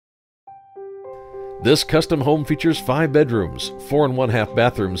This custom home features 5 bedrooms, 4 1/2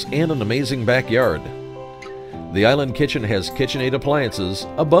 bathrooms, and an amazing backyard. The island kitchen has KitchenAid appliances,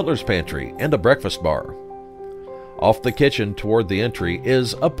 a butler's pantry, and a breakfast bar. Off the kitchen toward the entry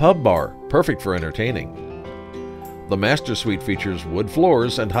is a pub bar, perfect for entertaining. The master suite features wood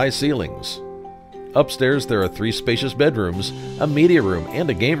floors and high ceilings. Upstairs there are 3 spacious bedrooms, a media room, and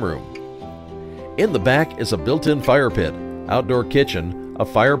a game room. In the back is a built-in fire pit, outdoor kitchen, a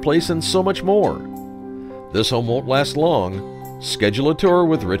fireplace, and so much more. This home won't last long. Schedule a tour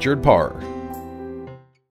with Richard Parr.